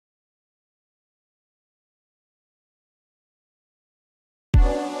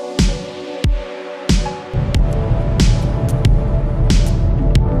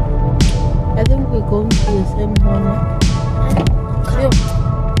them home.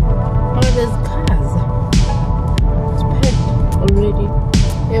 Oh, there's cars. It's packed already.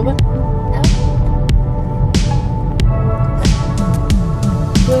 Yeah, but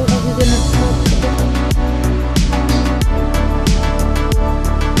where are we gonna park?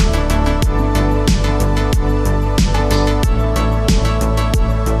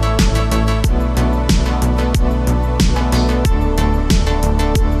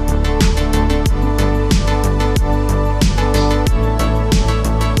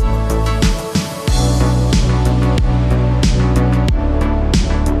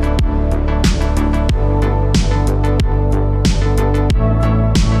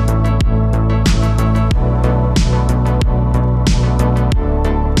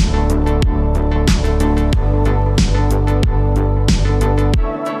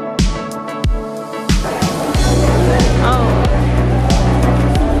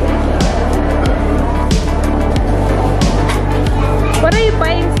 What are you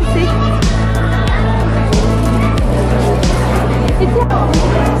buying, Sissy? You're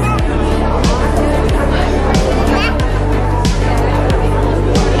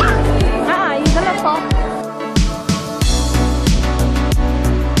gonna fall.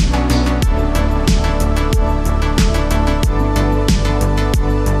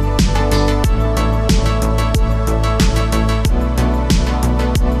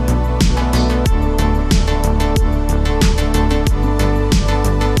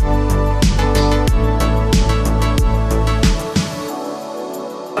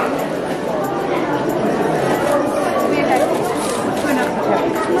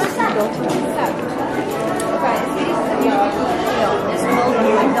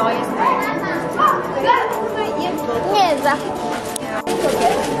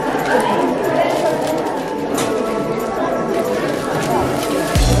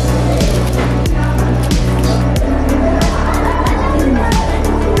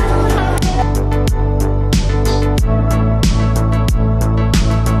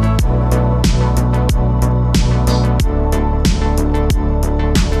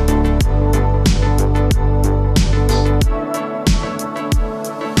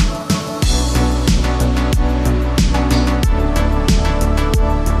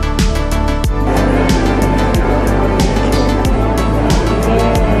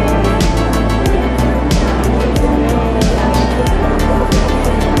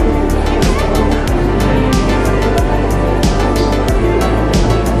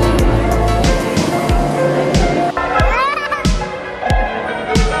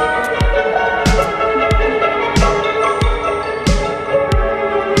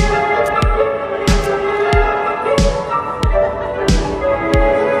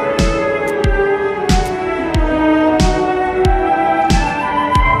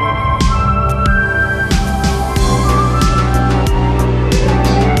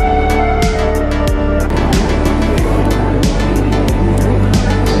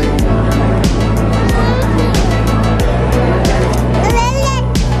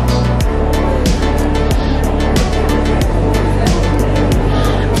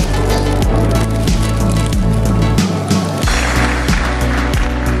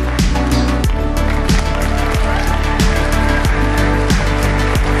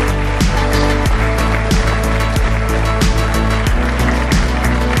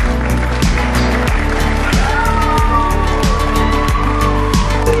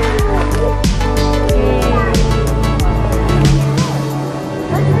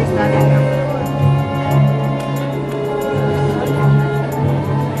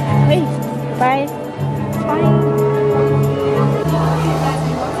 Bye. Bye.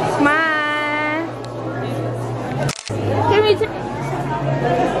 Smile. Give me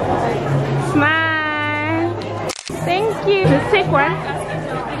smile. Thank you. The sick one.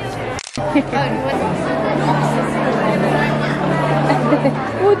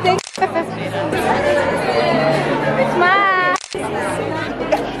 Oh, thank you. Smile.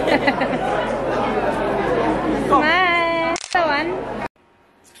 Smile. The one.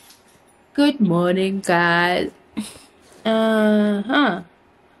 Good morning, guys.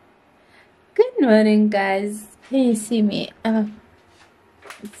 Good morning, guys. Can you see me? Let's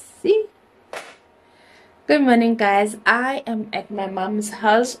see. Good morning, guys. I am at my mom's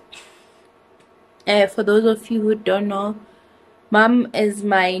house. For those of you who don't know, mom is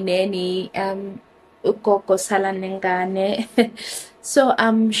my nanny. Ukoko Salanengane. So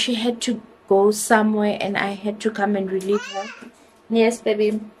she had to go somewhere, and I had to come and relieve her. Yes,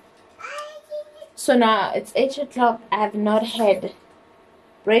 baby. So now it's 8 o'clock. I have not had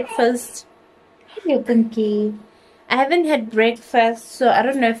breakfast. Hello, Pinky. I haven't had breakfast, so I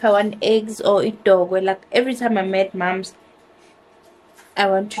don't know if I want eggs or eat dog. Like every time I'm at mom's, I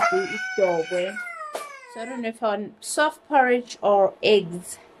want to do eat dog. So I don't know if I want soft porridge or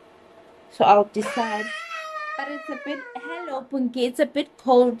eggs. So I'll decide. But it's a bit, hello Punky, it's a bit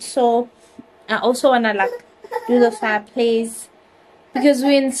cold, so I also wanna like do the fireplace because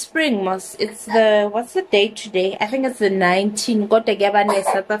we're in spring. It's the, what's the date today? I think it's the 19th. Got together in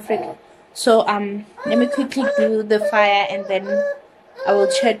South Africa. So let me quickly do the fire and then I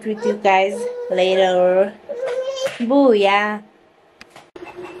will chat with you guys later. Booyah.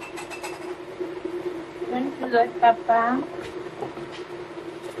 When you like Papa?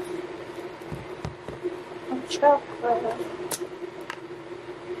 Chocolate.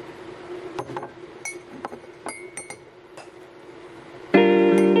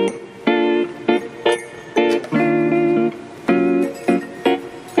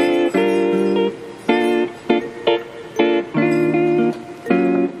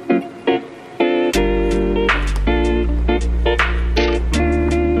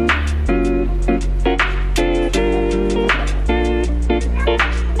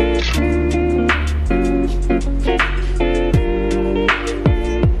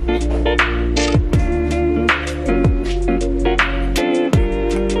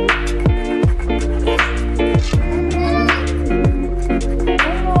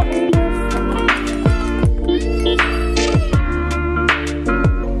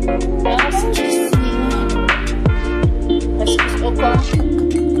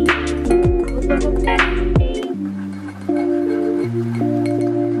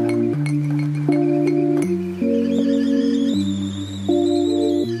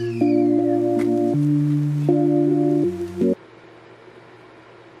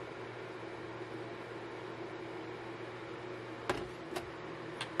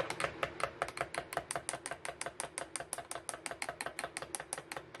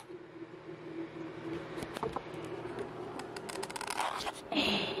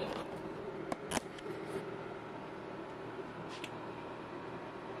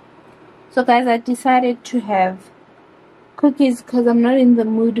 So guys, I decided to have cookies because I'm not in the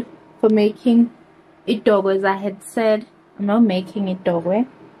mood for making it dog. As I had said, I'm not making it dog. I'm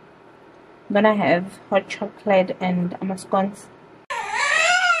gonna have hot chocolate and scones.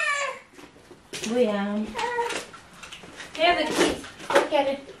 Oh yeah. Here are the keys. Look at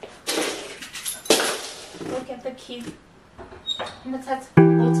it. Look at the keys.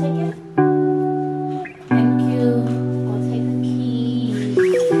 I'll take it. Thank you. I'll take the keys.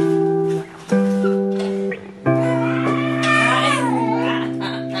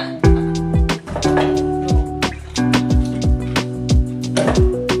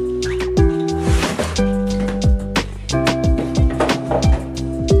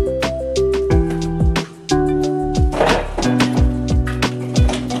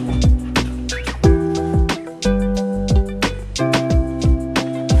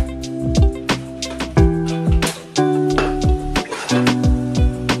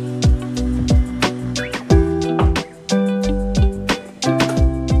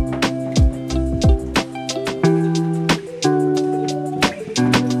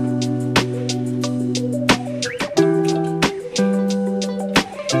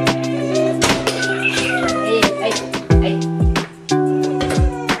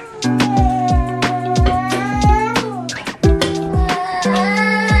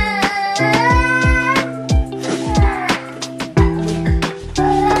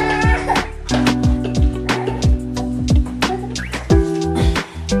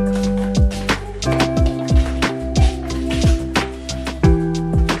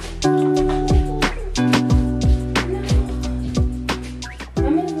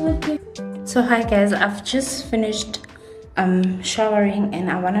 So hi guys, I've just finished showering and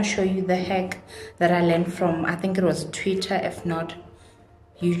I want to show you the hack that I learned from, I think it was Twitter, if not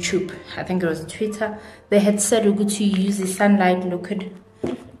YouTube. I think it was Twitter. They had said we're going to use the sunlight liquid,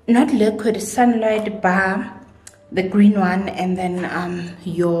 not liquid, sunlight bar, the green one, and then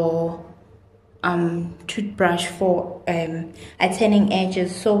your toothbrush for attaining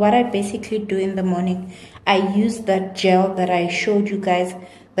edges. So what I basically do in the morning, I use that gel that I showed you guys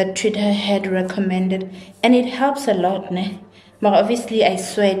that Twitter had recommended, and it helps a lot, ne? But obviously I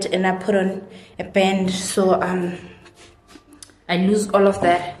sweat and I put on a band, so I lose all of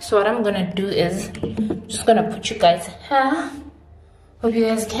that. So what I'm gonna do is just gonna put you guys here. Hope you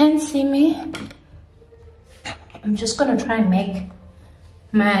guys can see me. I'm just gonna try and make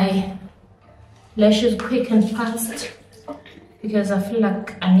my lashes quick and fast because I feel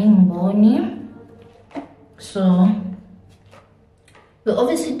like I need bony. So we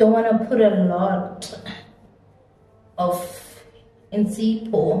obviously don't want to put a lot of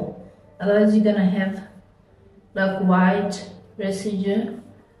Insipho. Otherwise you're gonna have like white residue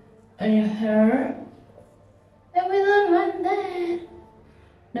on your hair, and we don't want that.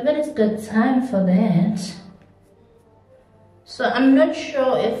 Nobody's got time for that. So I'm not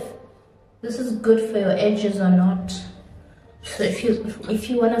sure if this is good for your edges or not. So if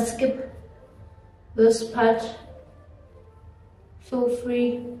you want to skip this part, feel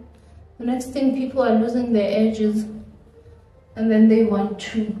free. The next thing, people are losing their edges and then they want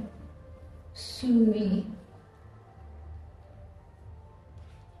to sue me.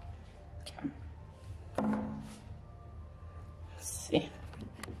 Let's see.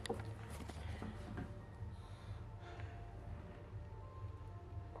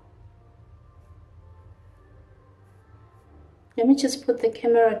 Let me just put the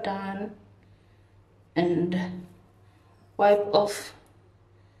camera down and wipe off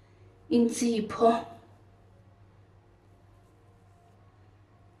Insipho.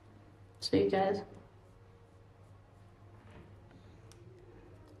 So you guys,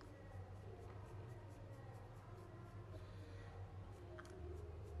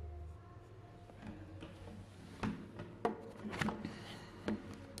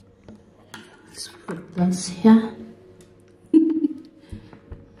 let's put this here.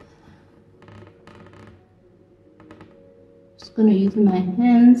 Just gonna use my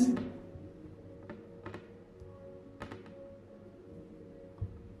hands.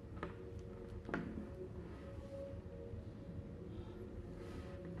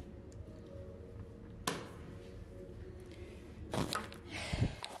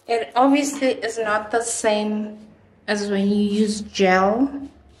 It obviously is not the same as when you use gel,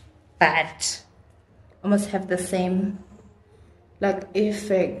 but almost have the same like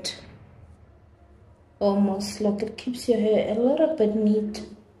effect. Almost like it keeps your hair a little bit neat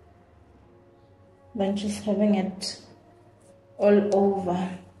than just having it all over.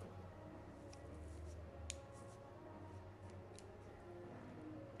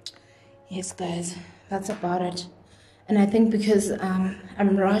 Yes guys, that's about it. And I think because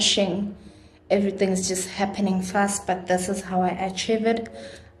I'm rushing, everything's just happening fast, but this is how I achieve it.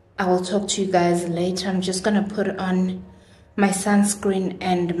 I will talk to you guys later. I'm just gonna put on my sunscreen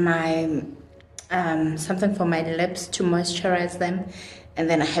and my something for my lips to moisturize them, and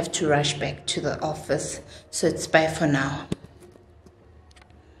then I have to rush back to the office. So it's bye for now.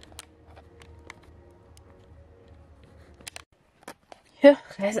 Here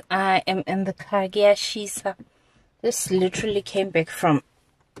guys, I am in the car. This literally came back from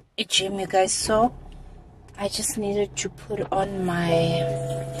a gym, you guys saw. I just needed to put on my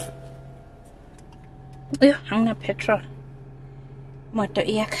petrol.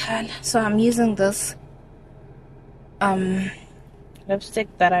 So I'm using this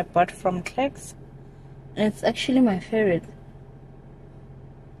lipstick that I bought from Clex, and it's actually my favorite.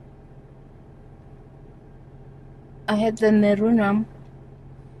 I had the Nerunam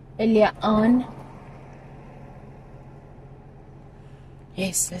earlier on.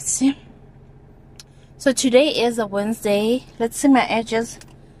 Yes, let's see. So today is a Wednesday. Let's see my edges.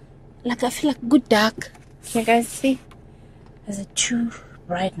 Like I feel like good dark. Can you guys see? Is it too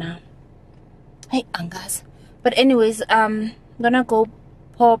bright now? Hey Angas. But anyways, I'm gonna go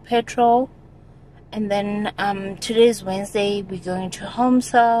pour petrol, and then today is Wednesday. We're going to home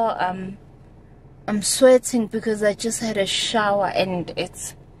sale. I'm sweating because I just had a shower and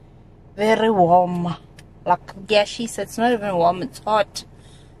it's very warm. Like yeah, she said it's not even warm, it's hot.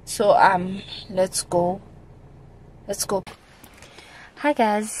 So let's go. Hi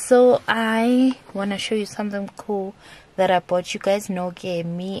guys, so I want to show you something cool that I bought. You guys know, okay,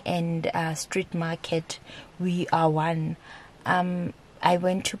 me and Street Market, we are one. I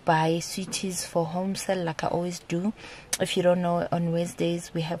went to buy sweeties for home sale like I always do. If you don't know, on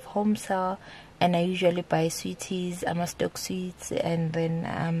Wednesdays we have home sale, and I usually buy sweeties, stock sweets, and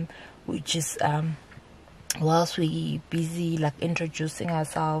then we just whilst we busy like introducing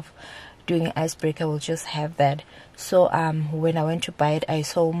ourselves, doing an icebreaker, we'll just have that. So when I went to buy it, I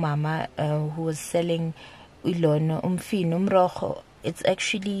saw Mama who was selling ilono umfino mrojo. It's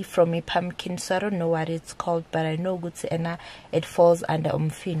actually from a pumpkin, so I don't know what it's called, but I know it falls under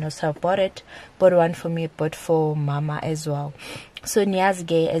umfino. So I bought one for me, bought for Mama as well. So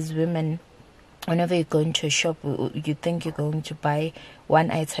Niazge, as women, whenever you go into a shop, you think you're going to buy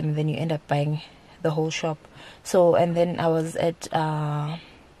one item, and then you end up buying the whole shop. So, and then I was at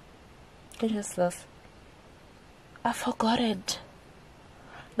what is this? I forgot it.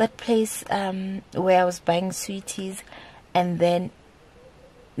 That place where I was buying sweeties, and then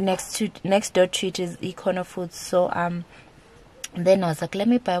next door to it is Econo Foods. So then I was like, let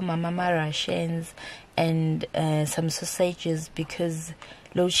me buy my mama rations and some sausages because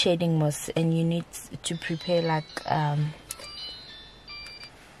load shedding was, and you need to prepare like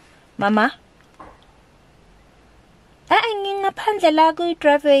mama ngingaphandle la ku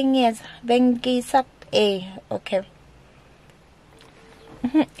driving yes bengisa okay.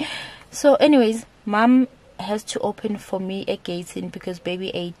 So anyways, mom has to open for me a gate in because baby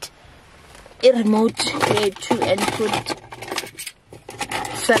ate a remote here too and put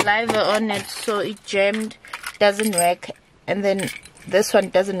saliva on it, so it jammed, doesn't work, and then this one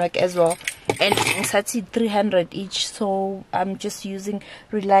doesn't work as well, and it's at 300 each. So I'm just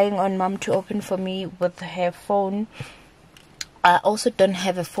relying on mom to open for me with her phone. I also don't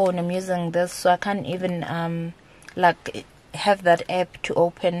have a phone, I'm using this, so I can't even like have that app to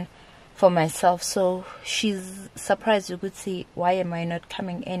open for myself. So she's surprised. You could see why am I not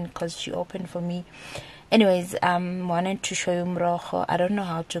coming in, because she opened for me. Anyways, wanted to show you mrojo. I don't know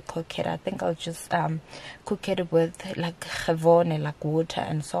how to cook it. I think I'll just cook it with like chavone, like water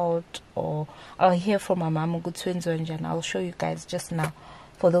and salt, or I'll hear from my mom and I'll show you guys just now.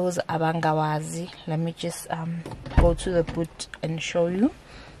 For those abangawazi, let me just go to the boot and show you.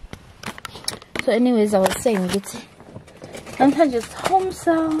 So anyways, I was saying it sometimes just home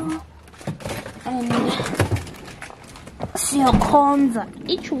so and see your corns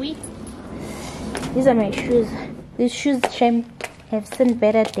each week. These are my shoes. These shoes have seen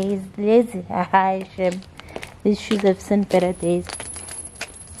better days. Lazy. These shoes have seen better days.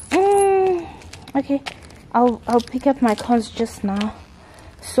 Okay, I'll pick up my corns just now.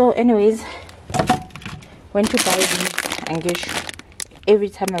 So anyways, went to buy these and get every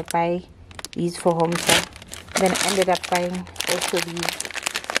time I buy these for home so then I ended up buying also these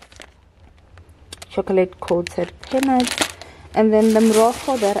chocolate coated peanuts, and then the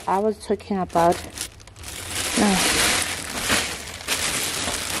mrojo that I was talking about.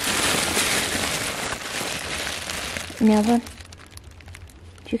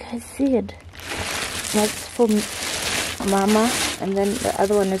 Do you guys see it? That's for mama, and then the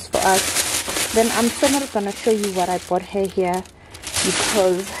other one is for us. Then I'm still not gonna show you what I bought her here,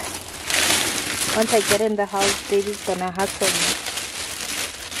 because once I get in the house, baby's gonna hustle me.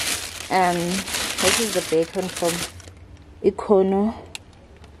 This is the bacon from Econo,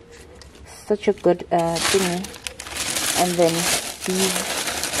 such a good thingy. And then these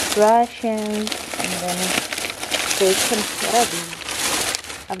Russians, and then bacon. What are these?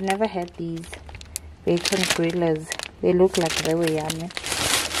 I've never had these bacon grillers. They look like they were yummy.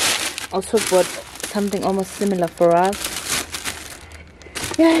 Also bought something almost similar for us.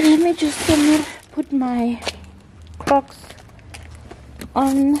 Yeah, let me just put my Crocs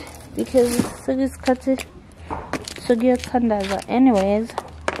on because Sugi's cut it. Sugi Tandaza. Anyways,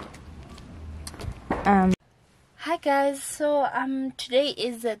 hi guys. So today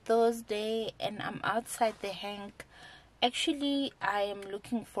is a Thursday and I'm outside the hank. Actually, I am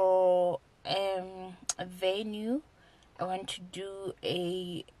looking for a venue. I want to do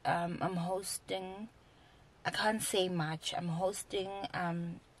a I'm hosting, I can't say much, I'm hosting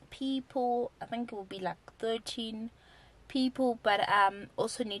people. I think it will be like 13 people, but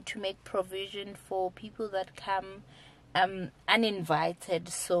also need to make provision for people that come uninvited.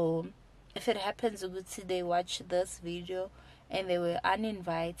 So if it happens, you would see they watch this video and they were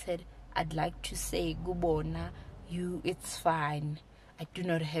uninvited, I'd like to say gubona, you, it's fine, I do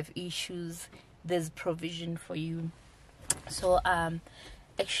not have issues, there's provision for you. So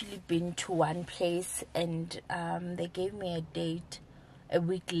actually been to one place and they gave me a date a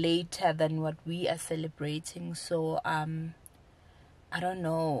week later than what we are celebrating. So I don't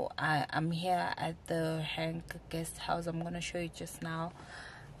know, I'm here at the Hank guest house. I'm gonna show you just now,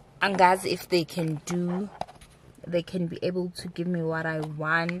 and guys, if they can be able to give me what I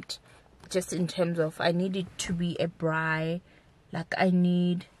want, just in terms of I need it to be a braai, like I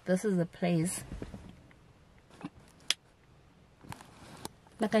need, this is a place,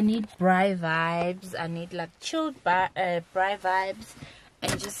 like I need braai vibes, I need like chilled braai vibes,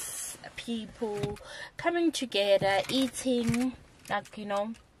 and just people coming together, eating, like, you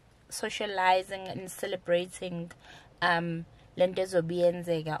know, socializing and celebrating lento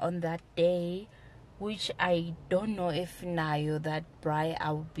ezobienzeka on that day, which I don't know if nayo that braai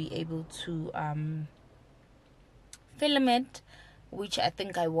I will be able to film it, which I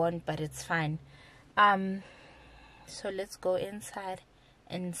think I won't, but it's fine. So let's go inside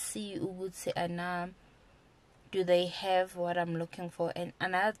and see ukuthi do they have what I'm looking for. And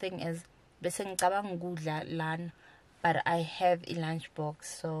another thing is bese ngicabanga ukudla lana, but I have a lunchbox,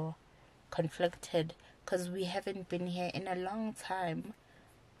 so conflicted because we haven't been here in a long time.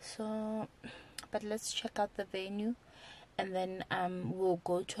 So but let's check out the venue and then we'll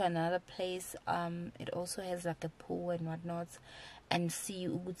go to another place. It also has like a pool and whatnot, and see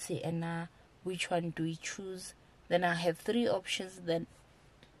which one do we choose. Then I have 3 options. Then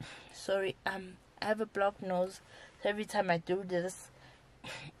sorry, I have a blocked nose, so every time I do this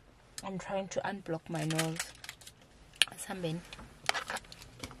I'm trying to unblock my nose. Something.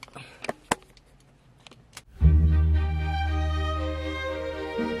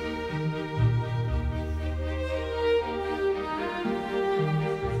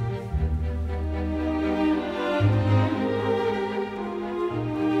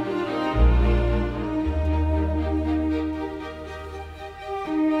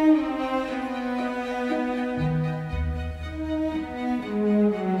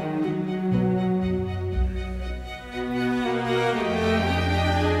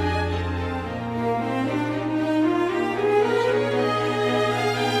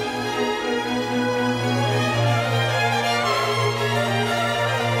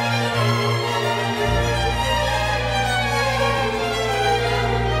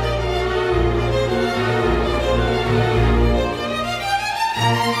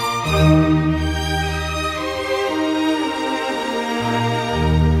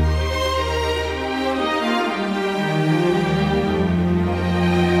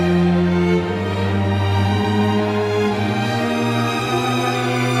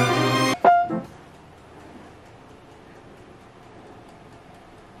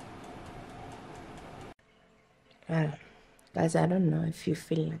 Guys, I don't know if you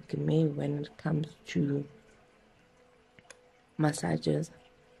feel like me when it comes to massages.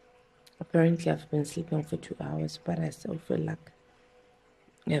 Apparently, I've been sleeping for 2 hours, but I still feel like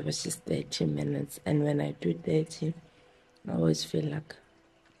it was just 30 minutes. And when I do 30, I always feel like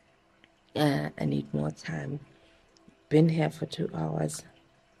I need more time. Been here for 2 hours,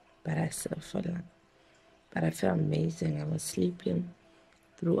 but I still feel like, but I feel amazing. I was sleeping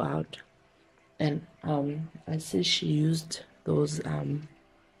throughout. And I see she used those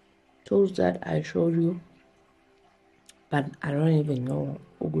tools that I showed you, but I don't even know.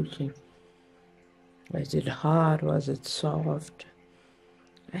 Was it hard? Was it soft?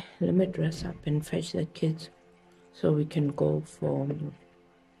 Let me dress up and fetch the kids so we can go for,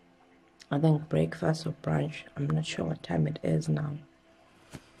 I think, breakfast or brunch. I'm not sure what time it is now.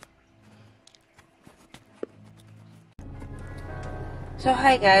 So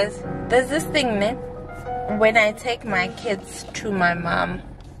hi guys, there's this thing when I take my kids to my mom,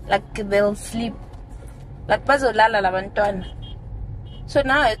 like they'll sleep, like bazolala labantwana. So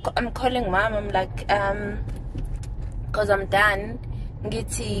now I'm calling mom. I'm like, cause I'm done.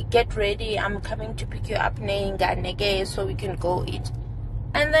 Ngiti, get ready. I'm coming to pick you up nengane so we can go eat.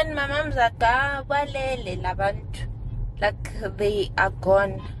 And then my mom's like, ballet labantu, like they are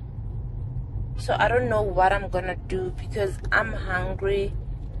gone. So I don't know what I'm gonna do because I'm hungry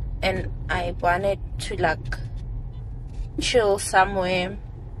and I wanted to like chill somewhere.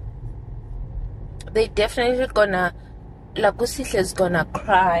 They definitely gonna, like Usihle gonna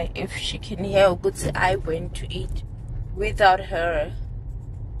cry if she can hear Uguti I went to eat without her.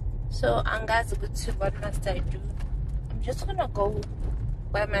 So Anga's Uguti, what must I do? I'm just gonna go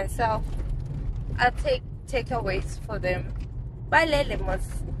by myself. I'll take takeaways for them. Balele must.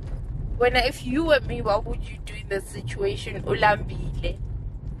 If you were me, what would you do in the situation? Ulambile.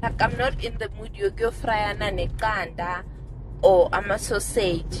 Like, I'm not in the mood. You go fryana nekanda or I'm a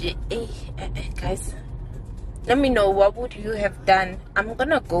sausage. Guys, let me know, what would you have done? I'm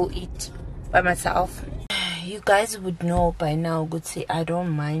gonna go eat by myself. You guys would know by now, good say I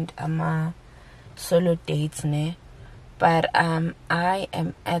don't mind solo dates, ne? But I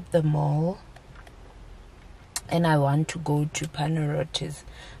am at the mall and I want to go to Panarottis.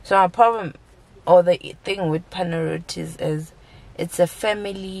 So my problem, or the thing with Panarottis, is it's a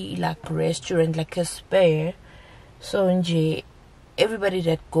family like restaurant, like a spare. So everybody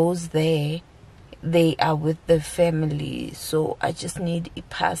that goes there, they are with the family. So I just need a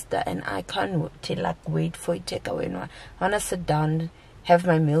pasta and I can't wait for a takeaway. I want to sit down, have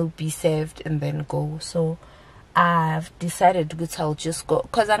my meal be served and then go. So I've decided that I'll just go,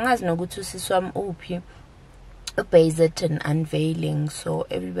 because I'm not going to see some OP it and unveiling. So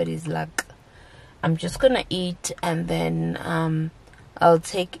everybody's like, I'm just gonna eat and then I'll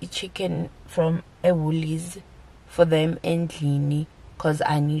take a chicken from a Woolies for them and Lini, because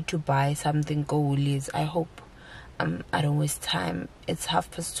I need to buy something. Go Woolies. I hope I don't waste time. It's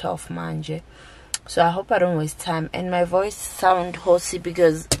 12:30 manje, so I hope I don't waste time. And my voice sound hoarse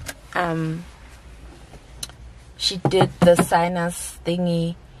because she did the sinus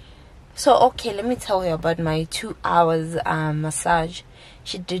thingy. So okay, let me tell you about my 2 hours massage.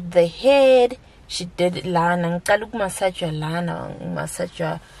 She did the head, she did lana ngiqala ukumassage lana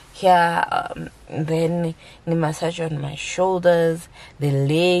massage here, then massage on my shoulders, the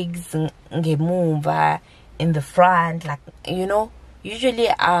legs, ngemuva, in the front, like, you know. Usually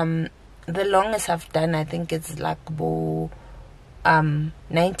the longest I've done, I think it's like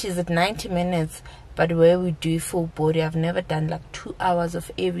 90 minutes, but where we do full body, I've never done like 2 hours of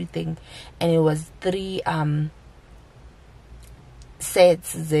everything, and it was 3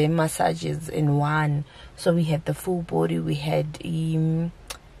 sets, the massages in one. So we had the full body, we had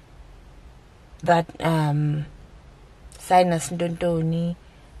that sinus ndontoni,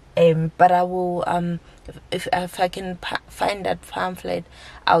 but I will if I can find that pamphlet,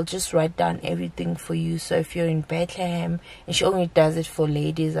 I'll just write down everything for you. So if you're in Bethlehem, and she only does it for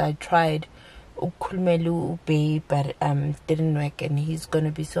ladies, I tried ukhulumelu ube, but didn't work, and he's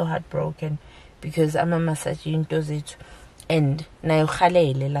gonna be so heartbroken because I'm a massage does it, and now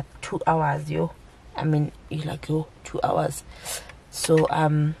like 2 hours, yo. I mean, you're like, yo, 2 hours. So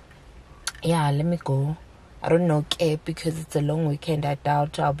yeah, let me go. I don't know, because it's a long weekend. I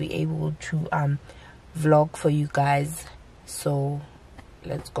doubt I'll be able to vlog for you guys. So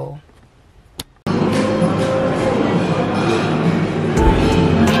let's go.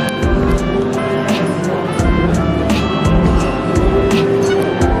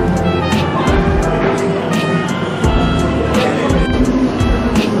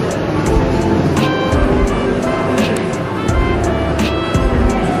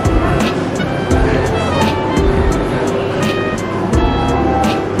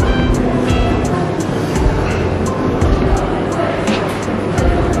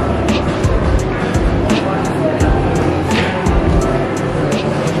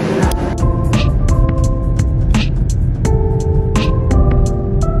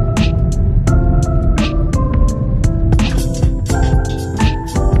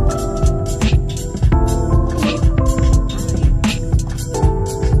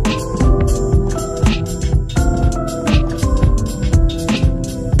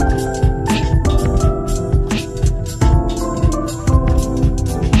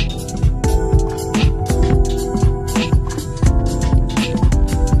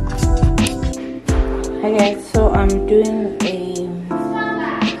 Hi guys, so I'm doing a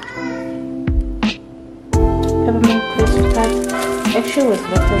peppermint crisp cut. Actually was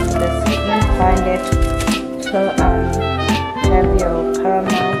looking for this, couldn't find it. So have your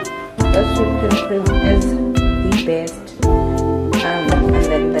caramel. The whipping cream is the best. And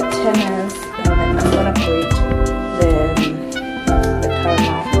then the tennis, and then I'm gonna grate the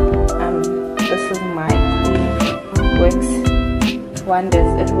caramel. This is my cream. Works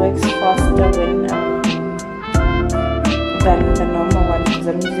wonders. It works faster when than the normal one because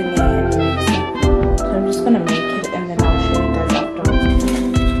I'm using a hand mixer. So I'm just gonna make it and then I'll show you guys afterwards.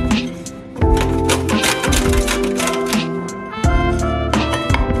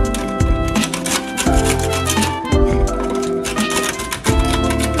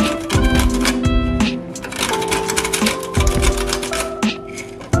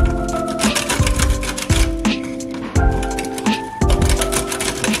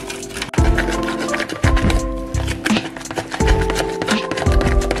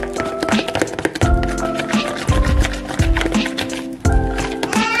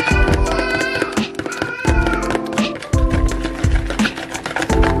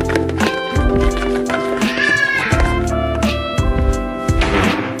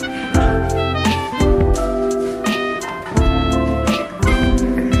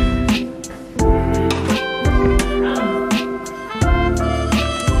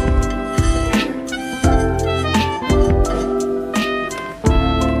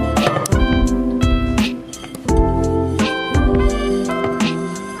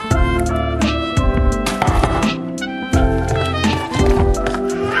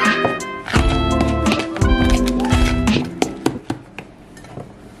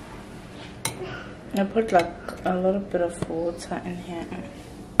 I put like a little bit of water in here.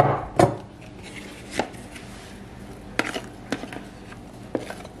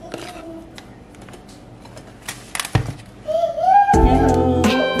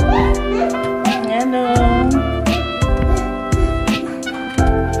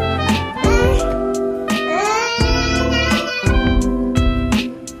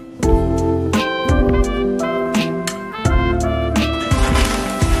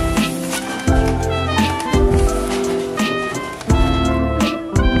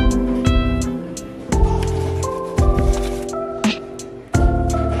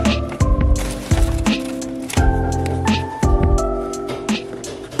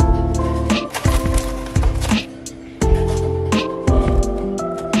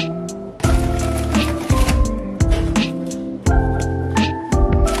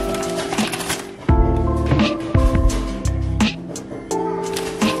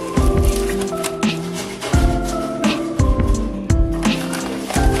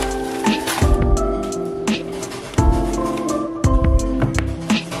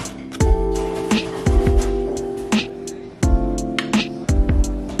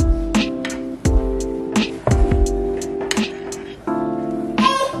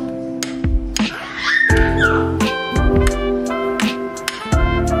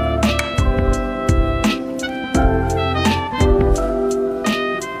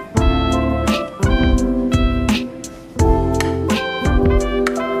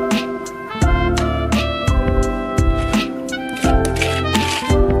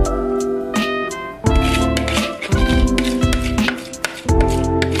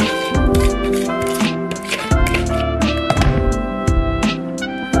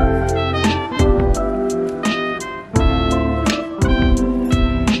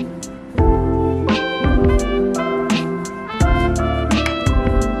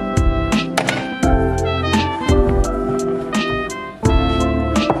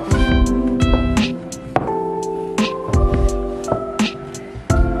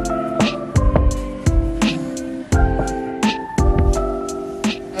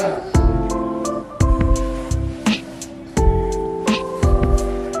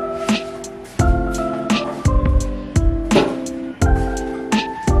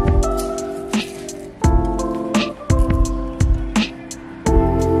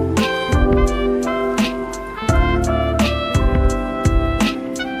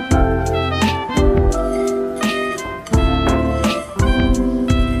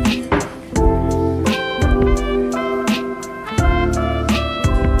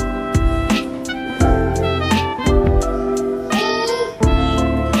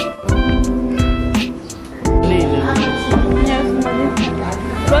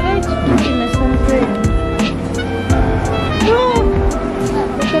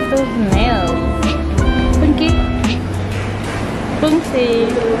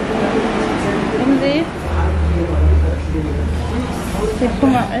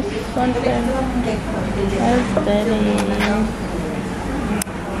 it's something. That's better.